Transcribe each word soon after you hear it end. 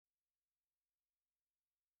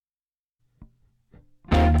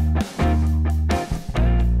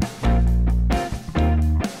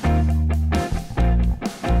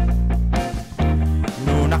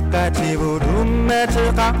tivudumme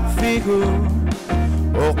terafigu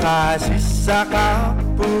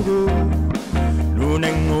okasissaqarpugu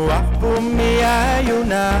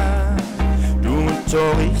lunanguarpummiayuna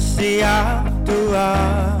lungutsorisiartua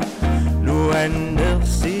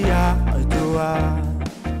luannersiartua.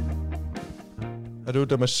 Er du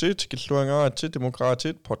damassit killuangaati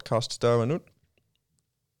demokratit podcast davanut.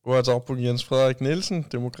 Uatarpun Jens Frederik Nielsen,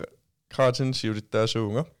 demokratin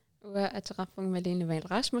siulittaasuunga. Uatarpun Malene Wahl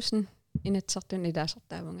Rasmussen, inatsartun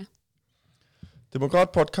idaasartaavunga.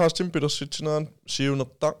 Demokrat podcastin pidersitsinaan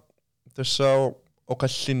siunertaq tassao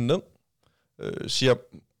oqallinneq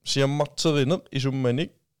siammarterineq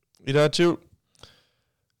isummanik ilaatiu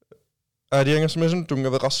aaliangasmasun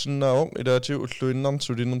tungaveqarsinnaaruq ilaatiu ulluinnarn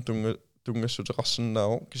sulinern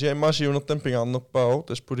tungassutiqarsinnaaruq kisia imma siunertan pingaarnerpaaruq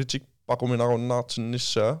tas politik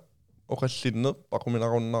paquminarunnаарtinnissaa oqallinneq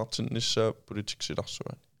paquminarunnаарtinnissaa politik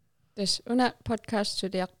silarsuani. Tas una podcast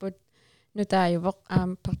suliarput nutaajuvoq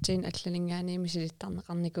partiin allalingaani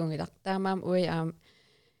misilittarneqarnikuungilaq taamaam ui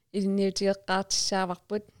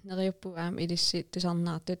ilniutigeqqaartissaavarput neriuppu ilissi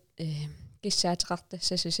tusarnaartut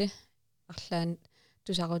kissaateqartassasusi arlaan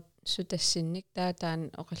tusarut sutassinnik taataan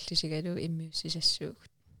oqallisigalu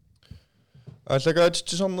immiussisassuugut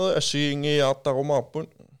аллагаатитсисарнери ассигингиаартаруmaarput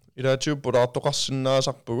илаатиу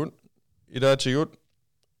пулаартоқарсинаасарпугут илаатигут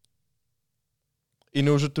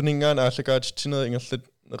инуусуттунингаан ааллагаатитсинери ингерлат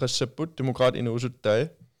неқассаппут демокраат инуусуттаа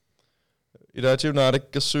илаатиу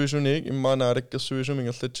наалаккерсуисуник иммаа наалаккерсуисум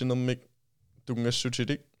ингерлатсинермик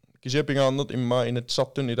тунгассутилик кися пингаарнерт иммаа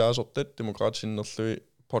инатсартун илаасортат демократсиннерлуи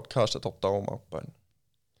подкаст атортаруmaarpaan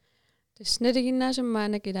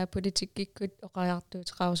снэригиннаасуммаанак ила политиккиккут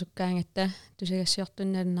оқариартуутеқарусуккаангатта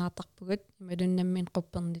тусагассиортунналунаартарпугут ималуннаммин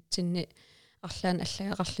қуппернитсинни арлаан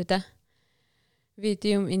аллагеқарлута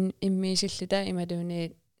видеум иммиисиллута ималуни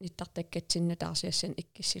ниттартаккатсинну таарсиассан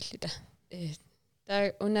иккиссиллута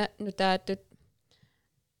таа уна нутаатут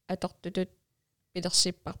атортутут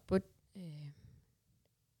пилерсиппарпут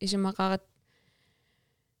исумақарат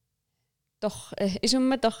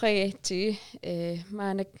isumma torragaatigi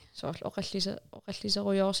maanak soorl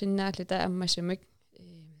oqalliserujoorsinnaallata ammasumik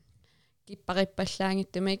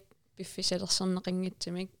kipparippallаангиттамик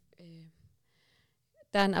пиффисалерсернеқингитсамик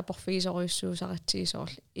таан апорфигисоруйуссуусаратсиги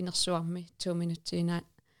соорл инерсуарми 2 минутсиина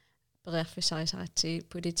периарфиссарисаратсиги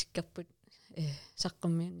политиккерпут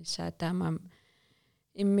саққуммиунниссаа таамаам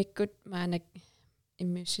иммиккут маанак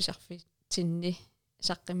иммиуссисарфитсинни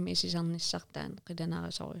саққиммисисарниссартаан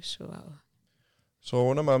қиланаарисоруйуссуаа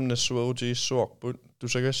соона маамнассуерутигиссуарпут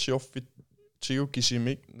тусагассиорфит тигу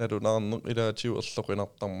кисимик налунаарнеқ илаатиу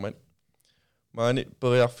ерлоқинартармат маани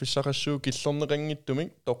периарфиссақассуу киллернеқангиттумик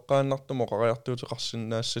тоққааннартум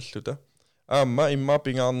оқариартуутеқарсиннаассаллута аама имма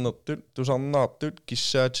пингаарнертут тусарнаартут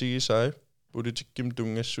киссаатигисаи политикким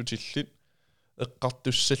тунгассутиллит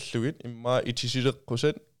эққартуссаллугит имма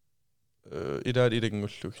итисилеққусат илаат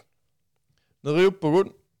илангуллугит нериуппугут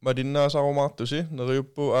малиннаасаруmaartusi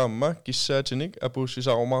neriuppu aamma kissaatinik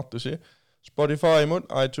apuussisаруmaartusi Spotify imut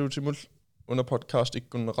iTunes imut una podcast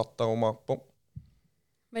ikkunneqartarumaarpo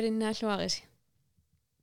малиннааллуарис